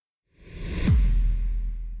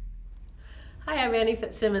Hi, I'm Annie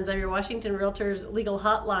Fitzsimmons. I'm your Washington Realtors Legal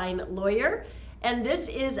Hotline lawyer, and this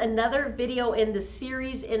is another video in the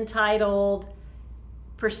series entitled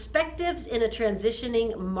Perspectives in a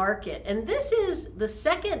Transitioning Market. And this is the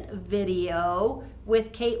second video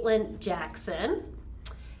with Caitlin Jackson.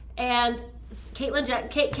 And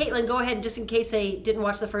Caitlin, go ahead, just in case they didn't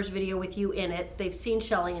watch the first video with you in it. They've seen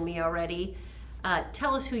Shelly and me already.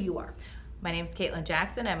 Tell us who you are. My name is Caitlin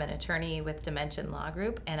Jackson. I'm an attorney with Dimension Law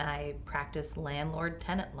Group, and I practice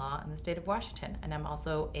landlord-tenant law in the state of Washington. And I'm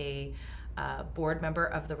also a board member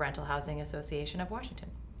of the Rental Housing Association of Washington.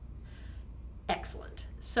 Excellent.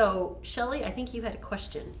 So, Shelly, I think you had a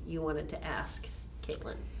question you wanted to ask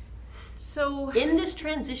Caitlin. So, in this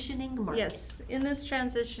transitioning market. Yes, in this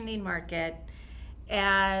transitioning market,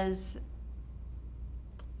 as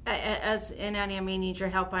and Annie, I may need your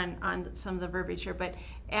help on some of the verbiage here, but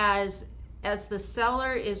as the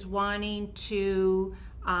seller is wanting to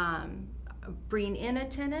bring in a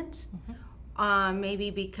tenant, maybe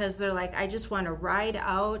because they're like, I just want to ride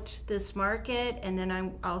out this market and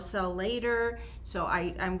then I'll sell later, so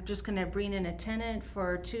I'm just going to bring in a tenant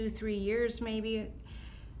for 2-3 years maybe.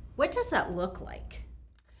 What does that look like?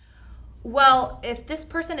 Well, if this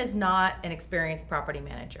person is not an experienced property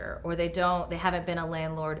manager, or they haven't been a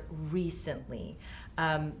landlord recently,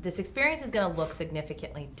 this experience is going to look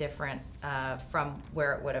significantly different from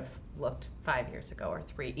where it would have looked 5 years ago or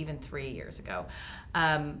even 3 years ago.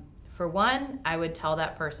 For one, I would tell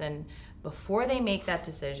that person before they make that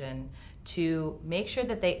decision to make sure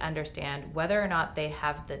that they understand whether or not they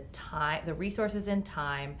have the time, the resources and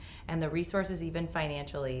time, and the resources even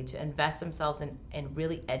financially to invest themselves in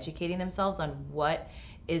really educating themselves on what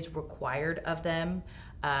is required of them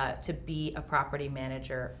to be a property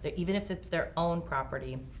manager, even if it's their own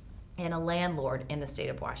property, and a landlord in the state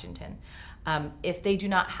of Washington. If they do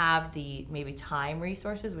not have the maybe time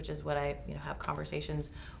resources, which is what I have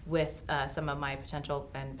conversations with some of my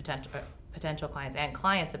potential clients and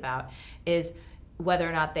clients about, is whether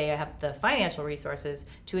or not they have the financial resources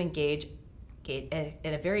to engage in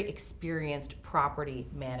a very experienced property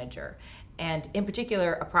manager. And in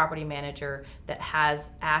particular, a property manager that has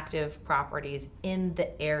active properties in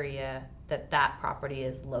the area that property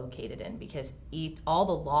is located in, because all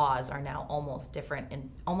the laws are now almost different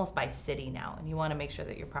almost by city now, and you want to make sure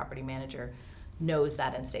that your property manager knows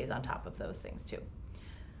that and stays on top of those things too.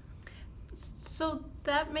 So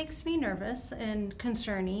that makes me nervous and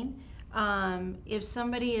concerning. If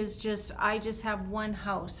somebody is I just have one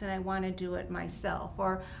house and I want to do it myself,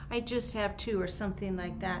 or I just have two or something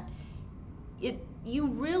like that, you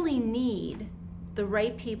really need the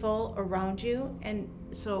right people around you, and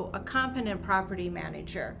so a competent property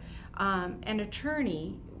manager, an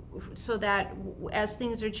attorney, so that as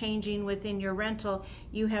things are changing within your rental,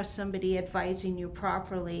 you have somebody advising you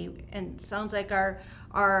properly. And it sounds like our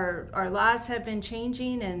laws have been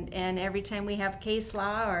changing, and every time we have case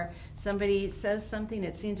law or somebody says something,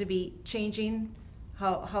 it seems to be changing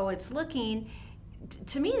how it's looking.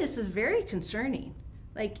 To me, this is very concerning.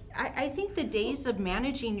 Like, I think the days of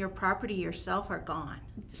managing your property yourself are gone.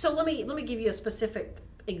 So let me give you a specific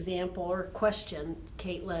example or question,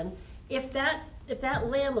 Caitlin. If that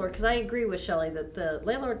landlord, because I agree with Shelly that the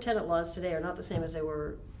landlord-tenant laws today are not the same as they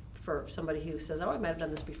were for somebody who says, oh, I might have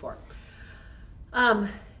done this before.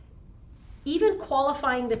 Even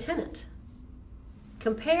qualifying the tenant.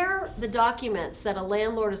 Compare the documents that a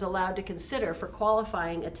landlord is allowed to consider for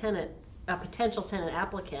qualifying a potential tenant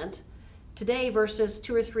applicant today versus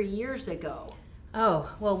 2 or 3 years ago. Oh,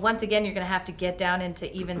 well, once again, you're going to have to get down into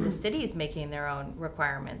even the cities making their own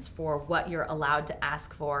requirements for what you're allowed to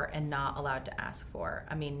ask for and not allowed to ask for.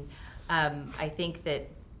 I mean, I think that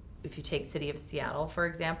if you take City of Seattle, for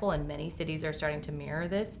example, and many cities are starting to mirror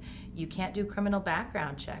this, you can't do criminal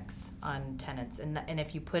background checks on tenants. And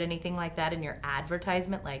if you put anything like that in your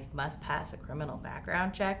advertisement, like must pass a criminal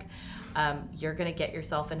background check, you're going to get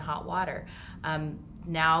yourself in hot water.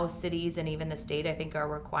 Now cities and even the state, I think, are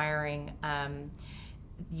requiring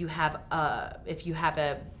if you have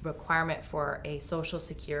a requirement for a social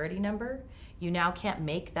security number, you now can't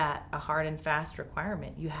make that a hard and fast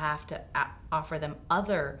requirement. You have to offer them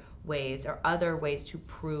other ways to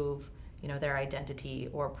prove their identity,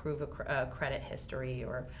 or prove a credit history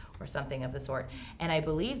or something of the sort. And I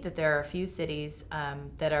believe that there are a few cities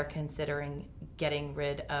that are considering getting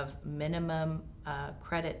rid of minimum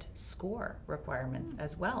credit score requirements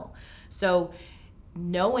as well. So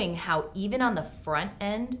knowing how even on the front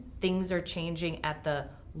end things are changing at the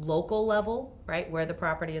local level, right, where the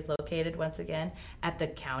property is located, once again, at the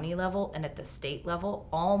county level and at the state level,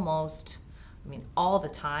 all the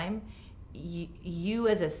time, you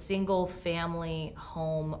as a single family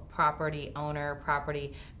home property owner,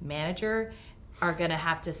 property manager, are going to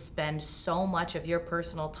have to spend so much of your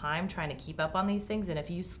personal time trying to keep up on these things. And if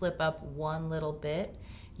you slip up one little bit,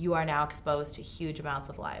 you are now exposed to huge amounts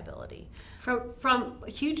of liability. From a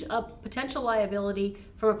huge potential liability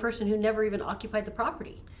from a person who never even occupied the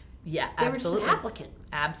property. Yeah, They absolutely. were just an applicant.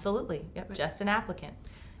 Absolutely. Yep, just an applicant.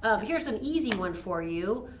 Here's an easy one for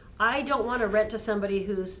you. I don't want to rent to somebody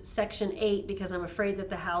who's Section 8 because I'm afraid that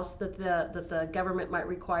the government might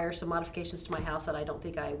require some modifications to my house that I don't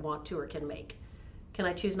think I want to or can make. Can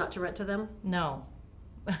I choose not to rent to them? No.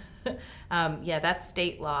 Yeah, that's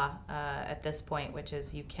state law at this point, which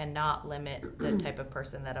is you cannot limit the type of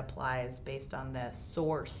person that applies based on the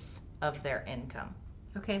source of their income.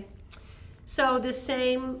 Okay. So the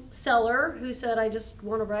same seller who said, I just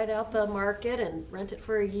want to ride out the market and rent it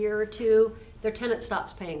for a year or two, their tenant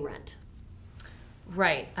stops paying rent.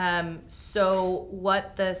 Right. So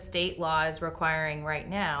what the state law is requiring right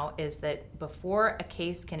now is that before a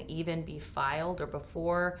case can even be filed, or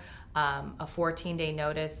before a 14-day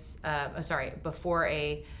notice, before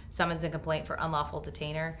a summons and complaint for unlawful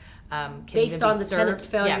detainer can Based even on be the served, tenant's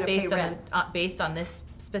failure to pay rent. based on this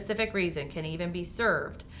specific reason, can even be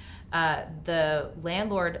served. The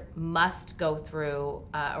landlord must go through,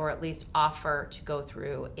 or at least offer to go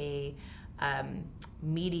through a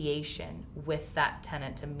mediation with that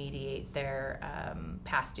tenant to mediate their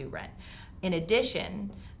past due rent. In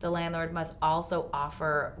addition, the landlord must also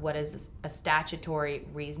offer what is a statutory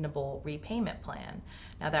reasonable repayment plan.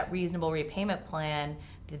 Now, that reasonable repayment plan,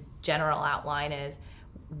 the general outline is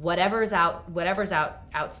whatever's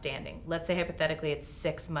outstanding. Let's say hypothetically it's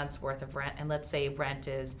 6 months worth of rent, and let's say rent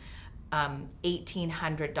is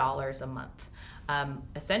 $1,800 a month.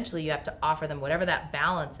 Essentially, you have to offer them whatever that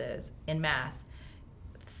balance is in mass.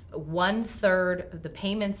 1/3 of the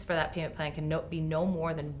payments for that payment plan can be no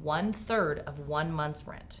more than 1/3 of 1 month's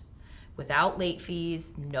rent, without late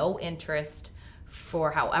fees, no interest,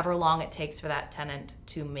 for however long it takes for that tenant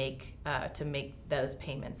to make those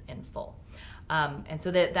payments in full. And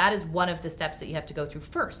so that is one of the steps that you have to go through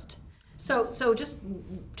first. So just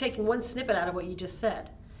taking one snippet out of what you just said,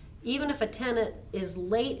 even if a tenant is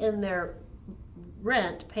late in their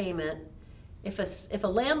rent payment, if a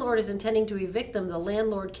landlord is intending to evict them, the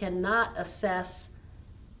landlord cannot assess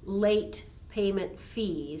late payment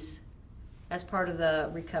fees as part of the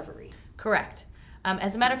recovery. Correct.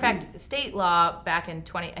 As a matter of fact, state law back in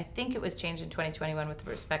I think it was changed in 2021 with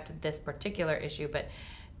respect to this particular issue, but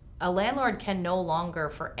a landlord can no longer,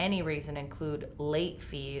 for any reason, include late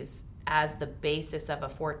fees as the basis of a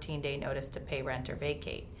 14-day notice to pay rent or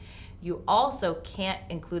vacate. You also can't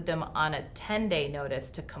include them on a 10-day notice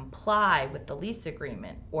to comply with the lease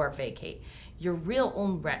agreement or vacate. Your real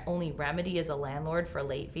only remedy as a landlord for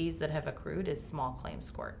late fees that have accrued is small claims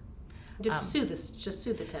court. Just sue the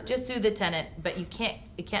tenant. Just sue the tenant, but you can't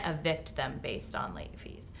evict them based on late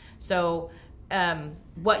fees. So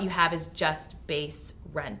what you have is just base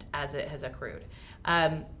rent as it has accrued.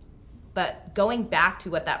 But going back to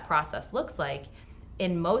what that process looks like,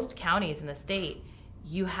 in most counties in the state,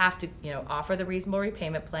 you have to, offer the reasonable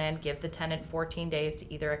repayment plan, give the tenant 14 days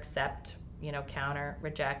to either accept, counter,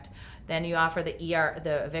 reject. Then you offer the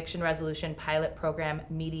eviction resolution pilot program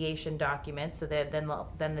mediation document, so that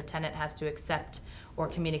then the tenant has to accept or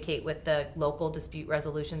communicate with the local dispute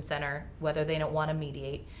resolution center whether they don't want to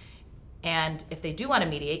mediate. And if they do want to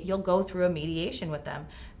mediate, you'll go through a mediation with them.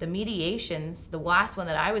 The mediations, the last one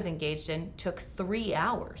that I was engaged in, took 3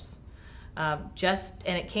 hours. And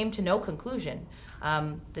it came to no conclusion.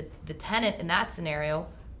 The tenant in that scenario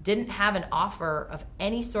didn't have an offer of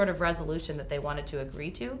any sort of resolution that they wanted to agree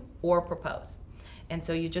to or propose. And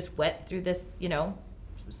so you just went through this,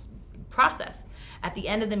 process. At the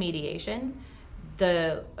end of the mediation,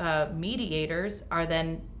 the mediators are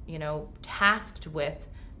then, tasked with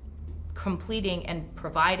completing and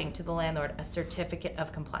providing to the landlord a certificate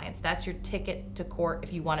of compliance. That's your ticket to court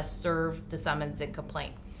if you want to serve the summons and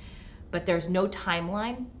complaint. But there's no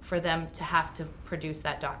timeline for them to have to produce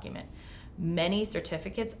that document. Many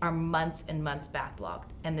certificates are months and months backlogged,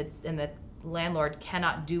 and the landlord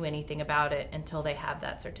cannot do anything about it until they have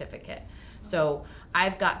that certificate. So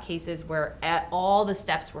I've got cases where all the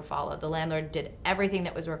steps were followed. The landlord did everything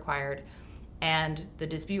that was required, and the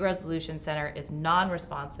dispute resolution center is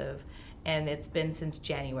non-responsive, and it's been since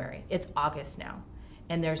January. It's August now,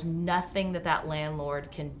 and there's nothing that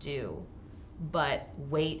landlord can do but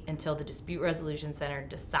wait until the dispute resolution center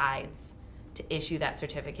decides to issue that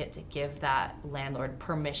certificate to give that landlord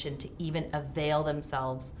permission to even avail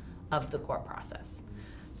themselves of the court process.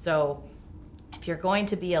 So if you're going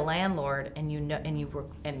to be a landlord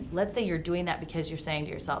and let's say you're doing that because you're saying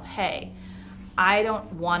to yourself, hey, I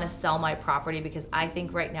don't want to sell my property because I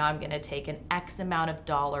think right now I'm going to take an X amount of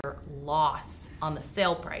dollar loss on the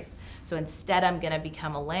sale price. So instead I'm going to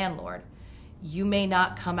become a landlord. You may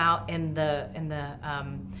not come out in the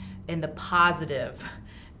positive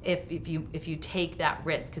if you take that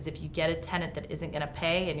risk, because if you get a tenant that isn't going to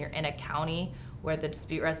pay and you're in a county where the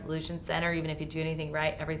dispute resolution center, even if you do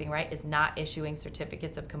everything right, is not issuing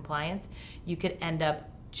certificates of compliance, you could end up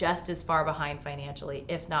just as far behind financially,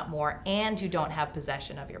 if not more, and you don't have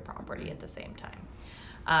possession of your property at the same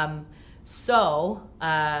time. So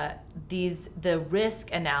the risk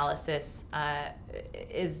analysis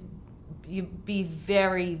is, you be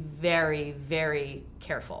very, very, very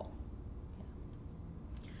careful.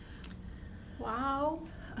 Wow.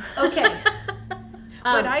 Okay.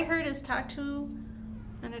 What I heard is talk to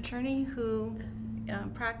an attorney who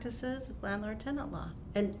practices landlord-tenant law.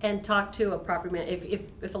 And talk to a property man.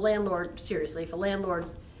 If a landlord, seriously,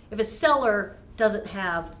 if a seller doesn't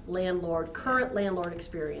have current landlord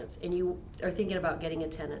experience, and you are thinking about getting a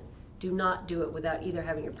tenant, do not do it without either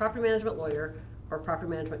having your property management lawyer or property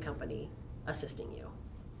management company assisting you.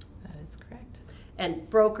 That is correct. And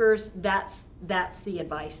brokers, that's the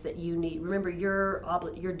advice that you need. Remember,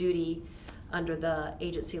 your duty under the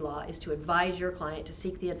agency law is to advise your client to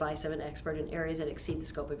seek the advice of an expert in areas that exceed the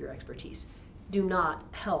scope of your expertise. Do not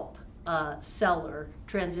help a seller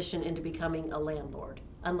transition into becoming a landlord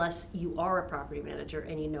unless you are a property manager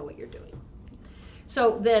and you know what you're doing.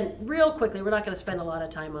 So then, real quickly, we're not going to spend a lot of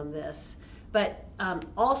time on this, but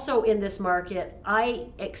also in this market, I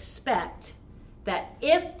expect that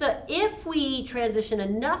if we transition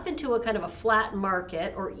enough into a kind of a flat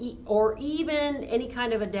market or even any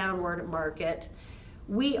kind of a downward market,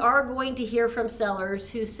 we are going to hear from sellers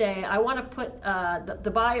who say, I want to put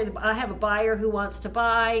the buyer, I have a buyer who wants to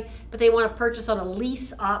buy, but they want to purchase on a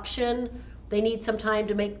lease option. They need some time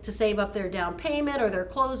to save up their down payment or their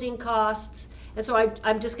closing costs. And so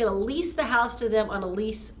I'm just going to lease the house to them on a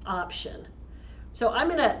lease option. So I'm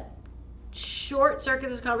going to short circuit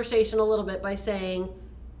this conversation a little bit by saying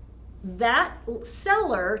that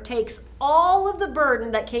seller takes all of the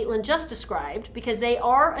burden that Caitlin just described because they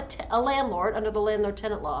are a landlord under the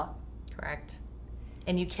landlord-tenant law. Correct.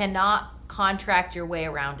 And you cannot contract your way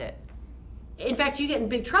around it. In fact, you get in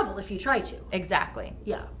big trouble if you try to. Exactly.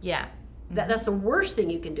 Yeah. Yeah. That's the worst thing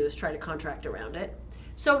you can do is try to contract around it.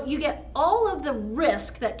 So you get all of the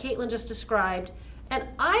risk that Caitlin just described. And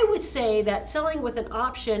I would say that selling with an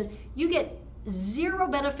option, you get zero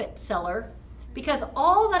benefit, seller, because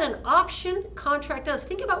all that an option contract does,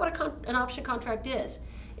 think about what an option contract is.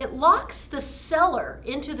 It locks the seller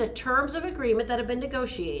into the terms of agreement that have been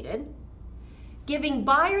negotiated, giving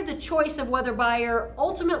buyer the choice of whether buyer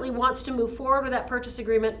ultimately wants to move forward with that purchase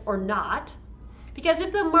agreement or not. Because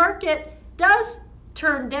if the market does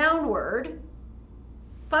turn downward,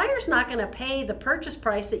 buyer's not going to pay the purchase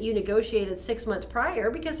price that you negotiated 6 months prior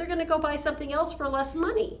because they're going to go buy something else for less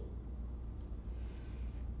money.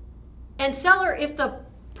 And seller, if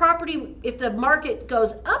the market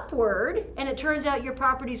goes upward and it turns out your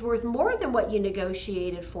property's worth more than what you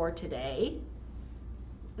negotiated for today,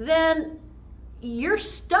 then you're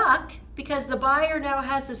stuck because the buyer now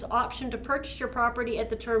has this option to purchase your property at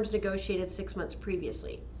the terms negotiated 6 months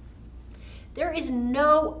previously. There is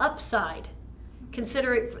no upside.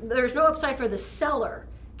 There's no upside for the seller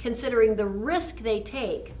considering the risk they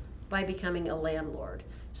take by becoming a landlord.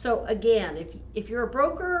 So again, if you're a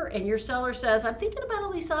broker and your seller says, I'm thinking about a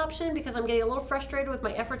lease option because I'm getting a little frustrated with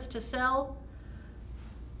my efforts to sell,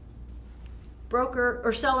 broker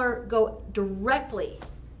or seller, go directly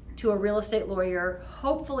to a real estate lawyer,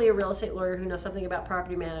 hopefully a real estate lawyer who knows something about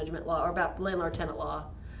property management law or about landlord-tenant law.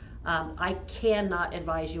 I cannot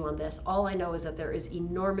advise you on this. All I know is that there is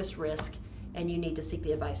enormous risk and you need to seek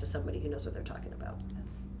the advice of somebody who knows what they're talking about. Yes.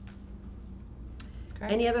 That's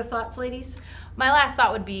correct. Any other thoughts, ladies? My last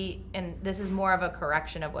thought would be, and this is more of a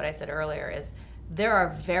correction of what I said earlier, is there are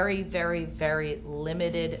very, very, very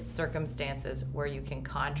limited circumstances where you can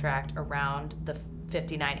contract around the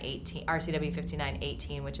 5918, RCW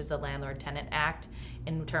 5918, which is the Landlord-Tenant Act,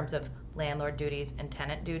 in terms of landlord duties and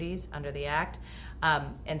tenant duties under the Act.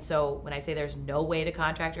 And so when I say there's no way to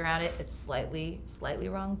contract around it, it's slightly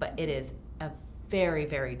wrong, but it is a very,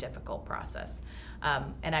 very difficult process.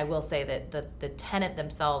 And I will say that the tenant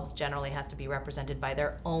themselves generally has to be represented by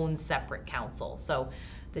their own separate counsel. So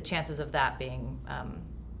the chances of that being,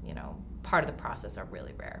 part of the process are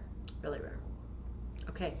really rare. Really rare.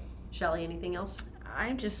 Okay. Shelley, anything else?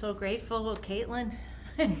 I'm just so grateful to Caitlin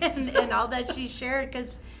and all that she shared,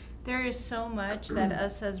 because there is so much that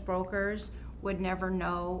us as brokers, would never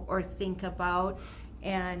know or think about.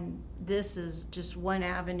 And this is just one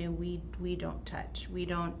avenue we don't touch. We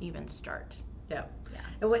don't even start. Yeah.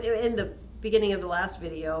 And in the beginning of the last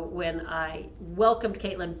video, when I welcomed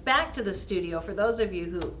Caitlin back to the studio, for those of you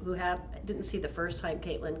who didn't see the first time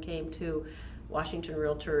Caitlin came to Washington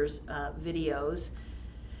Realtors videos,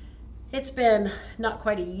 it's been not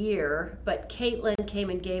quite a year, but Caitlin came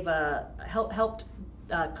and helped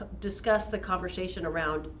discuss the conversation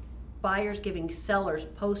around buyers giving sellers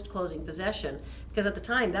post-closing possession, because at the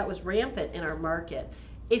time that was rampant in our market.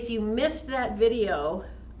 If you missed that video,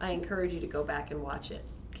 I encourage you to go back and watch it.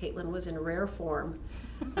 Caitlin was in rare form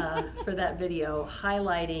for that video,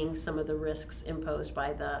 highlighting some of the risks imposed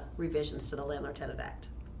by the revisions to the Landlord-Tenant Act.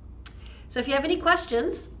 So if you have any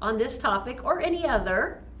questions on this topic or any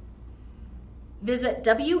other, visit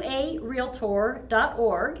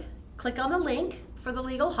warealtor.org, click on the link for the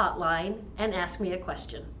legal hotline, and ask me a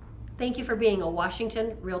question. Thank you for being a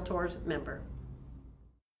Washington Realtors member.